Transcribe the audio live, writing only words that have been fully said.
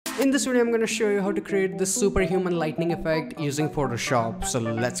In this video, I'm going to show you how to create this superhuman lightning effect using Photoshop. So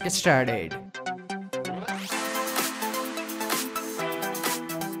let's get started.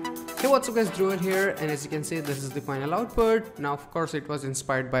 Hey, what's up guys, Drew here, and as you can see, this is the final output. Now of course it was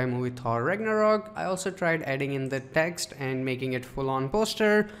inspired by movie Thor Ragnarok. I also tried adding in the text and making it full-on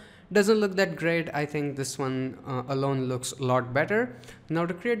poster. Doesn't look that great. I think this one alone looks a lot better. Now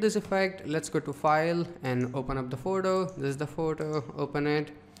to create this effect, let's go to File and open up the photo. This is the photo, open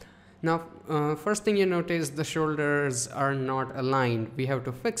it. Now first thing you notice, the shoulders are not aligned. We have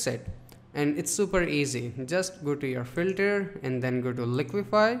to fix it, and it's super easy. Just go to your filter and then go to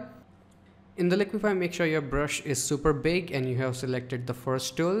liquify. In the liquify, make sure your brush is super big and you have selected the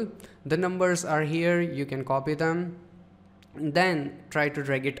first tool. The numbers are here, you can copy them. Then try to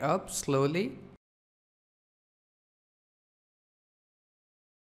drag it up slowly.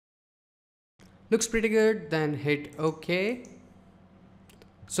 Looks pretty good, then hit OK.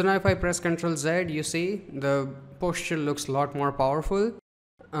 So now if I press Ctrl Z, you see the posture looks a lot more powerful.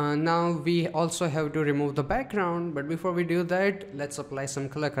 Now we also have to remove the background, but before we do that, let's apply some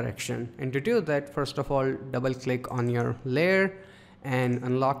color correction. And to do that, first of all, double click on your layer and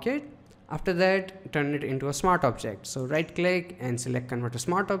unlock it. After that, turn it into a smart object. So right click and select convert to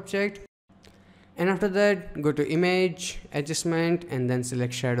smart object. And after that, go to image, adjustment, and then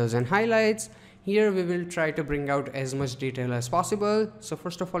select shadows and highlights. Here we will try to bring out as much detail as possible. So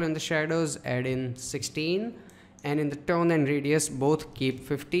first of all, in the shadows, add in 16. And in the tone and radius, both keep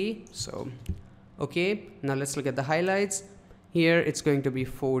 50. So okay, now let's look at the highlights. Here it's going to be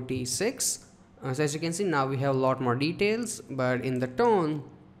 46. So as you can see, now we have a lot more details, but in the tone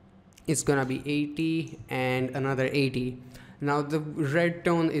it's gonna be 80 and another 80. Now the red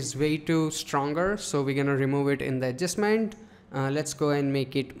tone is way too stronger, so we're gonna remove it in the adjustment. Let's go and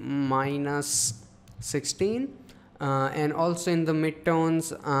make it minus 16. And also in the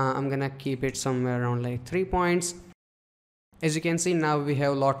midtones, I'm gonna keep it somewhere around like 3 points. As you can see, now we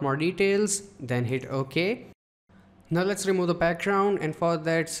have a lot more details. Then hit OK. Now let's remove the background, and for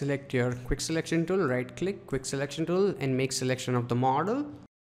that select your quick selection tool, right click, quick selection tool, and make selection of the model.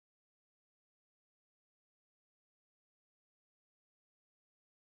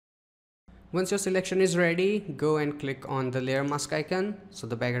 Once your selection is ready, go and click on the layer mask icon, so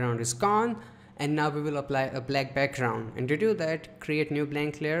the background is gone. And now we will apply a black background, and to do that, create new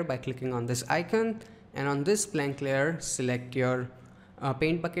blank layer by clicking on this icon, and on this blank layer select your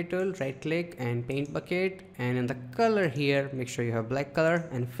paint bucket tool, right click and paint bucket, and in the color here make sure you have black color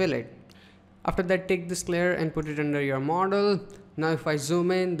and fill it. After that, take this layer and put it under your model. Now if I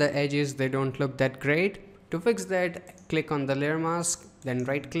zoom in, the edges, they don't look that great. To fix that, click on the layer mask, then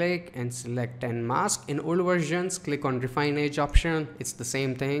right click and select and mask. In old versions, click on refine edge option, it's the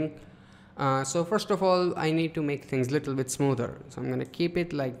same thing. So first of all, I need to make things a little bit smoother. So I'm going to keep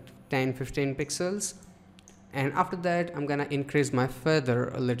it like 10-15 pixels. And after that, I'm going to increase my feather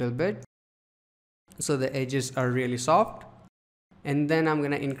a little bit, so the edges are really soft. And then I'm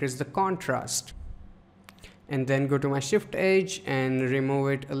going to increase the contrast. And then go to my shift edge and remove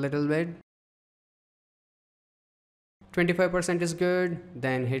it a little bit. 25% is good,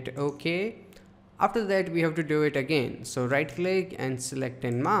 then hit OK. After that, we have to do it again. So right click and select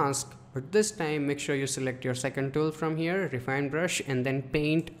and mask. But this time, make sure you select your second tool from here, refine brush, and then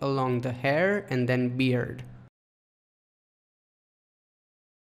paint along the hair and then beard.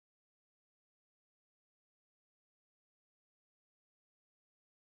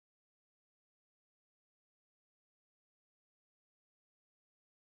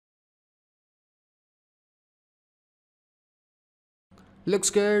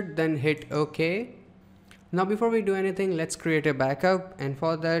 Looks good, then hit OK. Now before we do anything, let's create a backup, and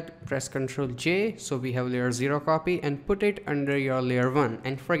for that press Ctrl J, so we have layer 0 copy, and put it under your layer 1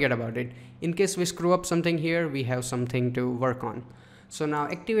 and forget about it. In case we screw up something here, we have something to work on. So now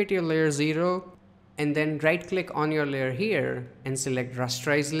activate your layer 0 and then right click on your layer here and select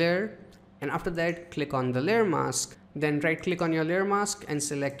rasterize layer, and after that click on the layer mask, then right click on your layer mask and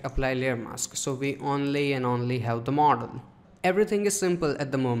select apply layer mask, so we only have the model. Everything is simple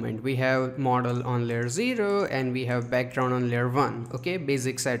at the moment. We have model on layer 0 and we have background on layer 1. Okay,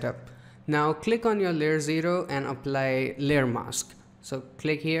 basic setup. Now click on your layer 0 and apply layer mask. So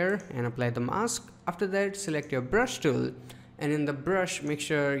click here and apply the mask. After that, select your brush tool, and in the brush, make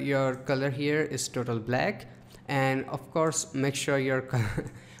sure your color here is total black, and of course make sure your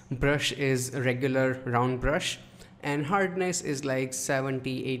brush is a regular round brush, and hardness is like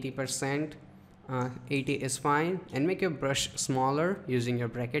 70-80%. 80 is fine, and make your brush smaller using your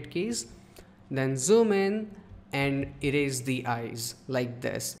bracket keys. Then zoom in and erase the eyes like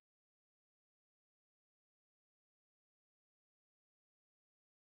this.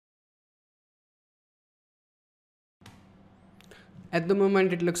 At the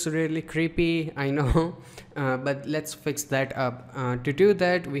moment it looks really creepy, I know, but let's fix that up. To do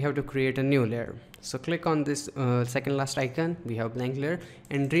that, we have to create a new layer. So click on this second last icon, we have blank layer,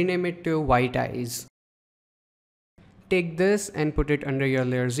 and rename it to white eyes. Take this and put it under your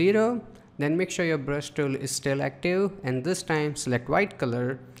layer 0, then make sure your brush tool is still active, and this time select white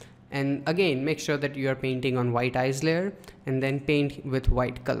color, and again make sure that you are painting on white eyes layer, and then paint with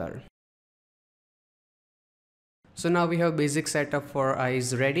white color. So now we have basic setup for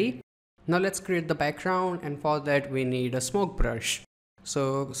eyes ready. Now let's create the background, and for that we need a smoke brush.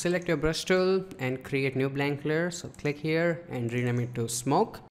 So select your brush tool and create new blank layer. So click here and rename it to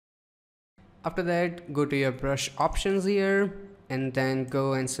smoke. After that, go to your brush options here and then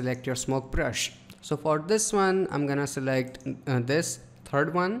go and select your smoke brush. So for this one, I'm gonna select this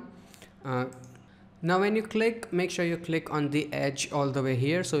third one. Now when you click, make sure you click on the edge all the way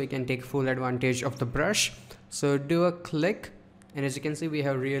here so we can take full advantage of the brush. So do a click, and as you can see we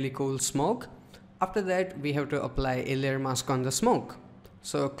have really cool smoke. After that we have to apply a layer mask on the smoke.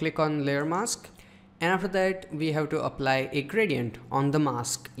 So click on layer mask, and after that we have to apply a gradient on the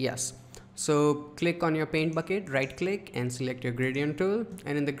mask. Yes. So click on your paint bucket, right click and select your gradient tool,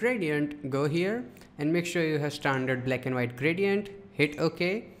 and in the gradient go here and make sure you have standard black and white gradient, hit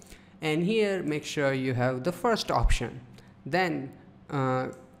OK, and here make sure you have the first option. Then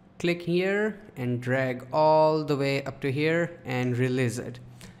click here and drag all the way up to here and release it,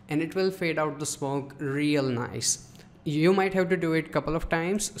 and it will fade out the smoke real nice. You might have to do it a couple of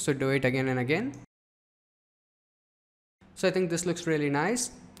times, so do it again and again. So I think this looks really nice,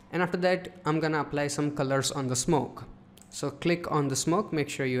 and after that I'm gonna apply some colors on the smoke. So click on the smoke, make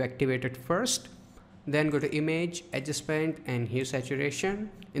sure you activate it first, then go to image, adjustment and hue saturation.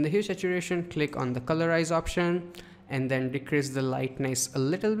 In the hue saturation, click on the colorize option and then decrease the lightness a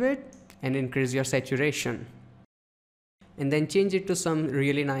little bit and increase your saturation, and then change it to some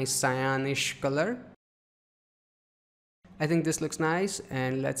really nice cyanish color. I think this looks nice,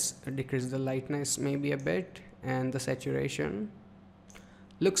 and let's decrease the lightness maybe a bit, and the saturation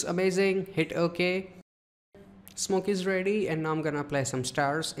looks amazing. Hit OK. Smoke is ready, and now I'm gonna apply some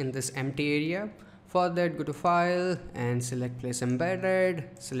stars in this empty area. For that, go to file and select place embedded,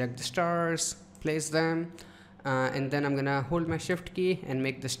 select the stars, place them, and then I'm gonna hold my shift key and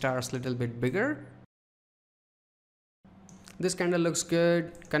make the stars a little bit bigger. This kinda looks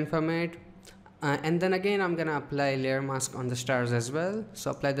good, confirm it. And then again I'm gonna apply layer mask on the stars as well.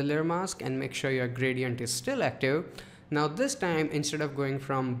 So apply the layer mask and make sure your gradient is still active. Now this time, instead of going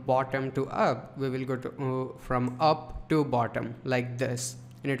from bottom to up, we will go to from up to bottom like this,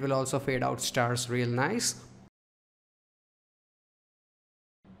 and it will also fade out stars real nice.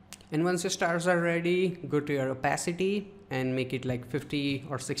 And once your stars are ready, go to your opacity and make it like 50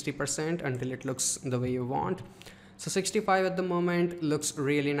 or 60% until it looks the way you want. So 65 at the moment looks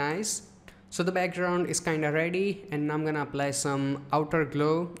really nice. So the background is kind of ready, and now I'm gonna apply some outer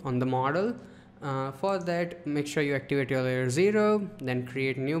glow on the model. For that, make sure you activate your layer 0, then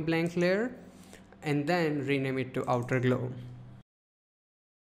create new blank layer and then rename it to outer glow.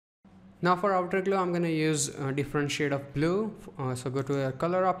 Now for outer glow, I'm gonna use a different shade of blue. So go to your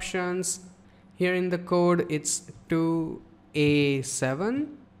color options. Here in the code, it's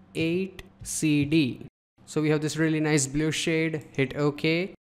 2A78CD. So we have this really nice blue shade. Hit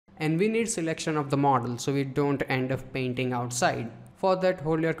OK. And we need selection of the model so we don't end up painting outside. For that,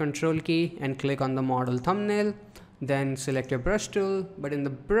 hold your control key and click on the model thumbnail. Then select your brush tool, but in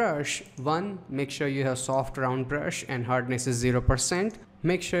the brush one, make sure you have soft round brush and hardness is 0%.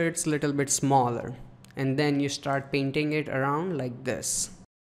 Make sure it's a little bit smaller, and then you start painting it around like this.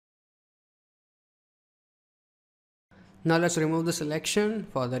 Now let's remove the selection.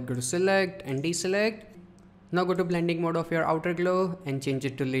 For that, go to select and deselect. Now go to blending mode of your outer glow and change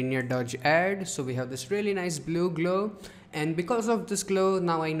it to linear dodge add. So we have this really nice blue glow, and because of this glow,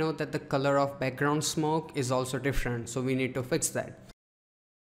 now I know that the color of background smoke is also different, so we need to fix that.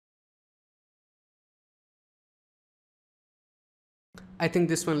 I think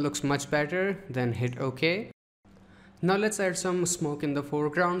this one looks much better, then hit OK. Now let's add some smoke in the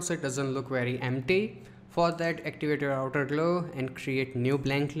foreground so it doesn't look very empty. For that, activate your outer glow and create new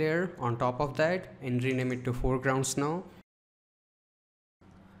blank layer on top of that and rename it to foreground snow.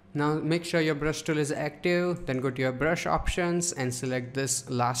 Now make sure your brush tool is active, then go to your brush options and select this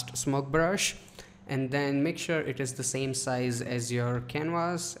last smoke brush, and then make sure it is the same size as your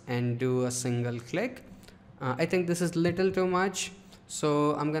canvas and do a single click. I think this is little too much,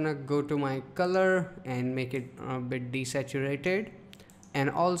 so I'm gonna go to my color and make it a bit desaturated, and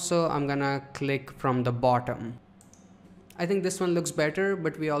also I'm gonna click from the bottom. I think this one looks better,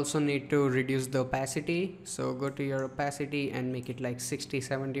 but we also need to reduce the opacity. So go to your opacity and make it like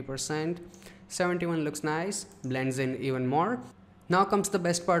 60-70%. 71 looks nice, blends in even more. Now comes the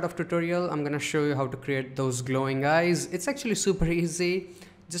best part of tutorial. I'm gonna show you how to create those glowing eyes. It's actually super easy.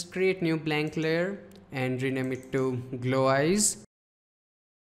 Just create new blank layer and rename it to glow eyes.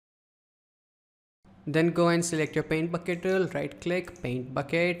 Then go and select your paint bucket tool, right click, paint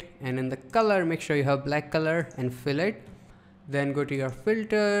bucket, and in the color make sure you have black color and fill it. Then go to your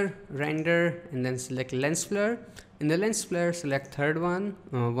filter, render, and then select lens flare. In the lens flare, select third one,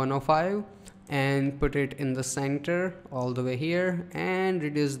 105, and put it in the center all the way here and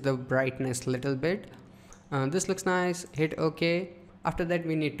reduce the brightness a little bit. This looks nice, hit OK. After that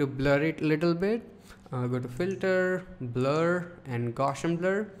we need to blur it a little bit. Go to filter, blur, and Gaussian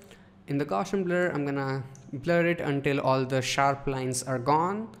blur. In the Gaussian blur, I'm gonna blur it until all the sharp lines are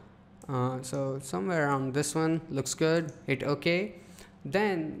gone. So somewhere around this one looks good, hit OK.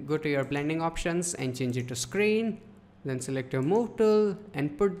 Then go to your blending options and change it to screen. Then select your move tool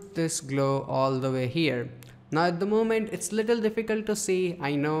and put this glow all the way here. Now at the moment it's little difficult to see,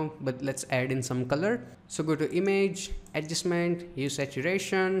 I know, but let's add in some color. So go to image, adjustment, hue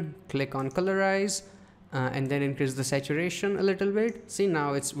saturation, click on colorize, and then increase the saturation a little bit. See,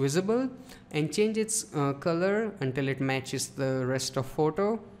 now it's visible, and change its color until it matches the rest of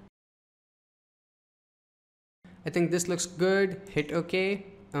photo. I think this looks good, hit OK.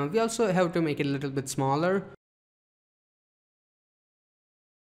 We also have to make it a little bit smaller.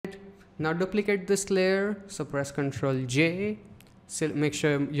 Now duplicate this layer, so press Ctrl J, make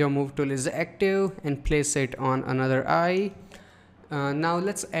sure your move tool is active and place it on another eye. Now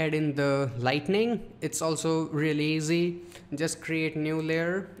let's add in the lightning. It's also really easy. Just create new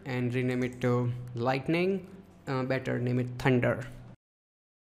layer and rename it to lightning. Better name it thunder.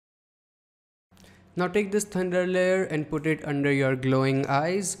 Now take this thunder layer and put it under your glowing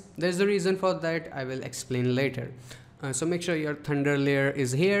eyes. There's a reason for that, I will explain later. So make sure your thunder layer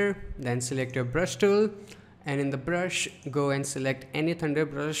is here, then select your brush tool, and in the brush go and select any thunder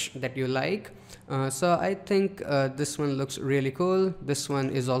brush that you like. So I think this one looks really cool. This one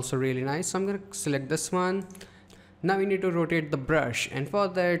is also really nice, so I'm gonna select this one. Now we need to rotate the brush, and for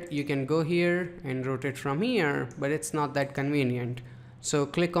that you can go here and rotate from here, but it's not that convenient. So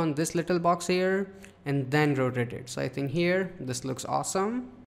click on this little box here and then rotate it. So I think here this looks awesome.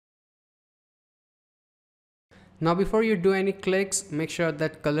 Now before you do any clicks, make sure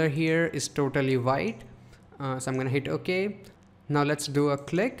that color here is totally white. So I'm gonna hit OK. Now let's do a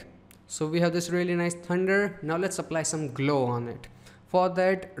click. So we have this really nice thunder. Now let's apply some glow on it. For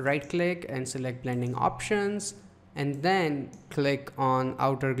that, right click and select blending options, and then click on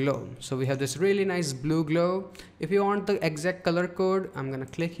outer glow. So we have this really nice blue glow. If you want the exact color code, I'm gonna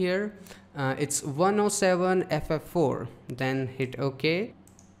click here. It's 107 FF4, then hit OK.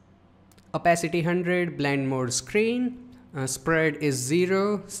 Opacity 100, blend mode screen, spread is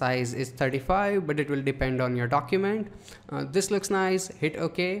 0, size is 35, but it will depend on your document. This looks nice, hit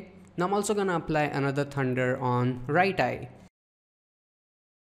OK. Now I'm also gonna apply another thunder on right eye.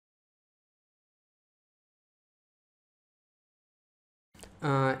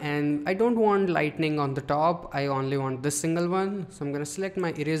 And I don't want lightning on the top, I only want this single one. So I'm gonna select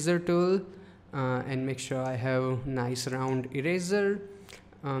my eraser tool and make sure I have nice round eraser.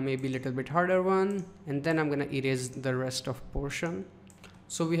 Maybe a little bit harder one, and then I'm gonna erase the rest of portion.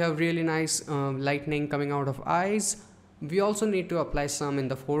 So we have really nice lightning coming out of eyes. We also need to apply some in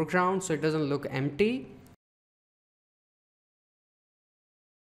the foreground so it doesn't look empty.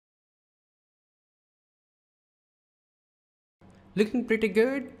 Looking pretty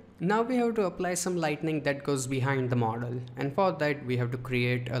good. Now we have to apply some lightning that goes behind the model, and for that we have to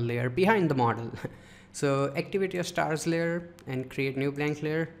create a layer behind the model. So activate your stars layer and create new blank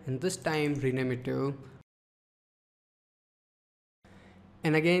layer, and this time rename it to,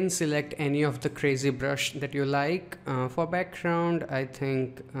 and again select any of the crazy brush that you like. For background I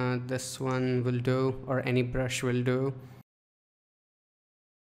think this one will do, or any brush will do.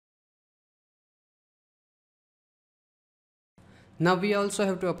 Now we also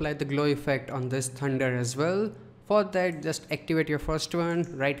have to apply the glow effect on this thunder as well. For that, just activate your first one,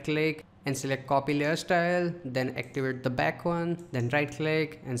 right click and select copy layer style, then activate the back one, then right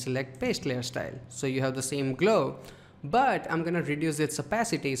click and select paste layer style. So you have the same glow, but I'm gonna reduce its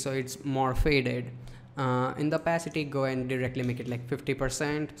opacity so it's more faded. In the opacity, go and directly make it like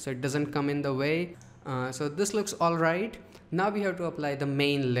 50% so it doesn't come in the way. So this looks alright. Now we have to apply the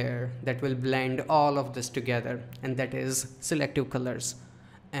main layer that will blend all of this together, and that is selective colors.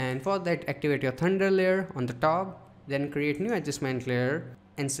 And for that, activate your thunder layer on the top, then create new adjustment layer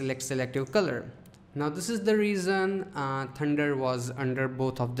and select selective color. Now this is the reason thunder was under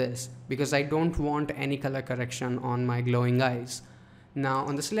both of this, because I don't want any color correction on my glowing eyes. Now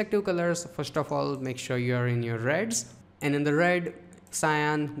on the selective colors, first of all, make sure you are in your reds, and in the red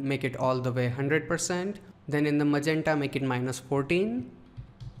cyan, make it all the way 100%. Then in the magenta, make it -14.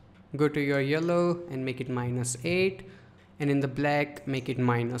 Go to your yellow and make it -8, and in the black, make it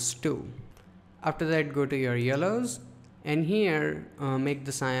 -2. After that, go to your yellows, and here make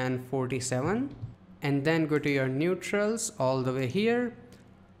the cyan 47, and then go to your neutrals all the way here.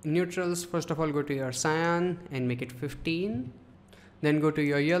 Neutrals, first of all, go to your cyan and make it 15. Then go to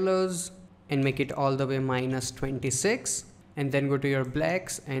your yellows and make it all the way -26, and then go to your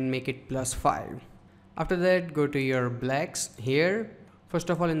blacks and make it +5. After that, go to your blacks here. First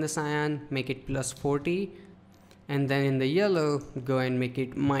of all, in the cyan, make it +40, and then in the yellow, go and make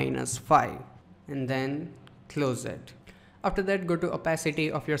it -5, and then close it. After that, go to opacity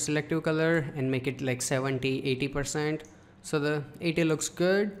of your selective color and make it like 70-80%. So the 80 looks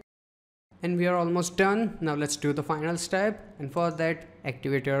good. And we are almost done. Now let's do the final step. And for that,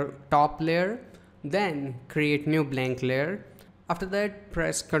 activate your top layer. Then create new blank layer. After that,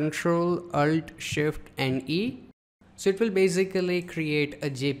 press Ctrl, Alt, Shift and E. So it will basically create a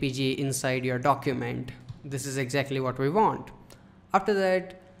JPG inside your document. This is exactly what we want. After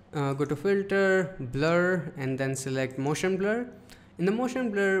that, go to filter, blur, and then select motion blur. In the motion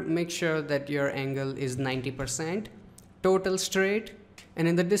blur, make sure that your angle is 90%, total straight, and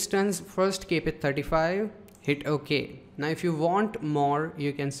in the distance, first keep it 35, hit OK. Now if you want more,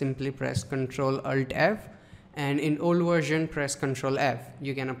 you can simply press Ctrl Alt F, and in old version, press Ctrl F.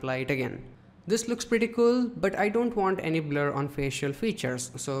 You can apply it again. This looks pretty cool, but I don't want any blur on facial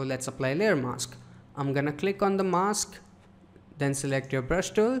features, so let's apply layer mask. I'm gonna click on the mask, then select your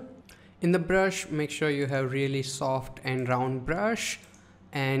brush tool. In the brush, make sure you have really soft and round brush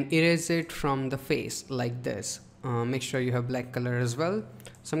and erase it from the face like this. Make sure you have black color as well.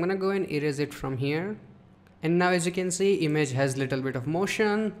 So I'm gonna go and erase it from here. And now as you can see, image has little bit of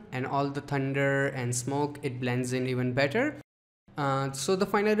motion, and all the thunder and smoke, it blends in even better. So the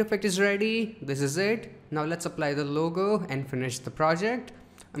final effect is ready. This is it. Now let's apply the logo and finish the project.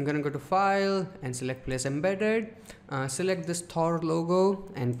 I'm gonna go to File and select Place Embedded. Select this Thor logo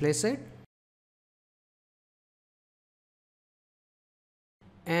and place it.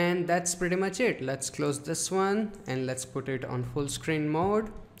 And that's pretty much it. Let's close this one and let's put it on full screen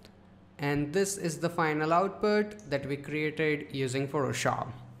mode. And this is the final output that we created using Photoshop.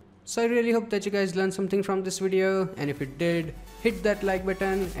 So I really hope that you guys learned something from this video, and if you did, hit that like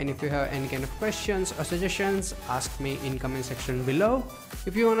button, and if you have any kind of questions or suggestions, ask me in comment section below.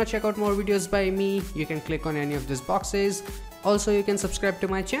 If you wanna check out more videos by me, you can click on any of these boxes. Also, you can subscribe to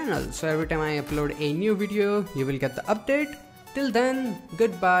my channel, so every time I upload a new video, you will get the update. Till then,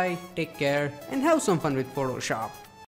 goodbye, take care, and have some fun with Photoshop.